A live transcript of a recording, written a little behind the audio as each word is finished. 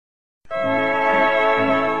We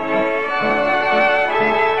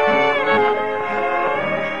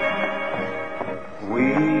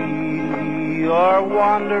are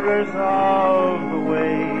wanderers of the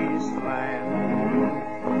wasteland,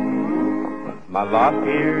 my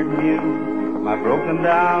lop-eared mule, my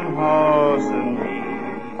broken-down horse and me.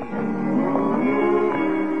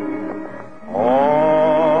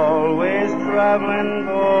 Always traveling,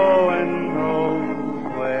 going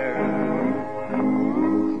nowhere,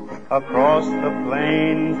 across the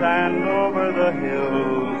plains and over the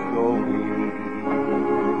hills go we.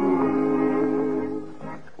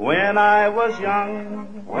 When I was young,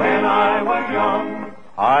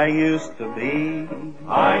 I used to be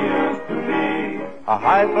a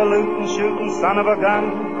highfalutin shooting son of a gun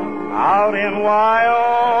out in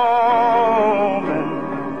Wyoming.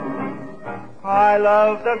 I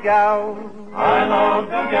loved a gal,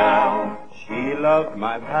 she loved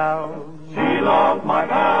my pal,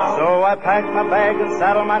 so I packed my bag and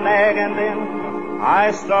saddled my nag, and then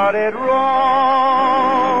I started roaming.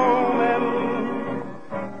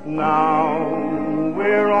 Now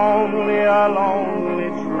we're only a lonely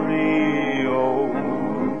trio,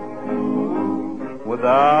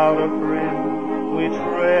 without a friend we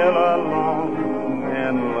trail along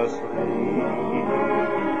endlessly.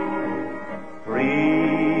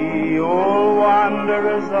 Three old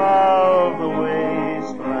wanderers of the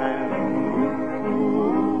wasteland,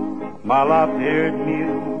 my lop-eared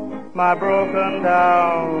mule, my broken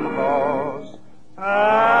down horse,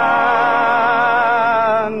 and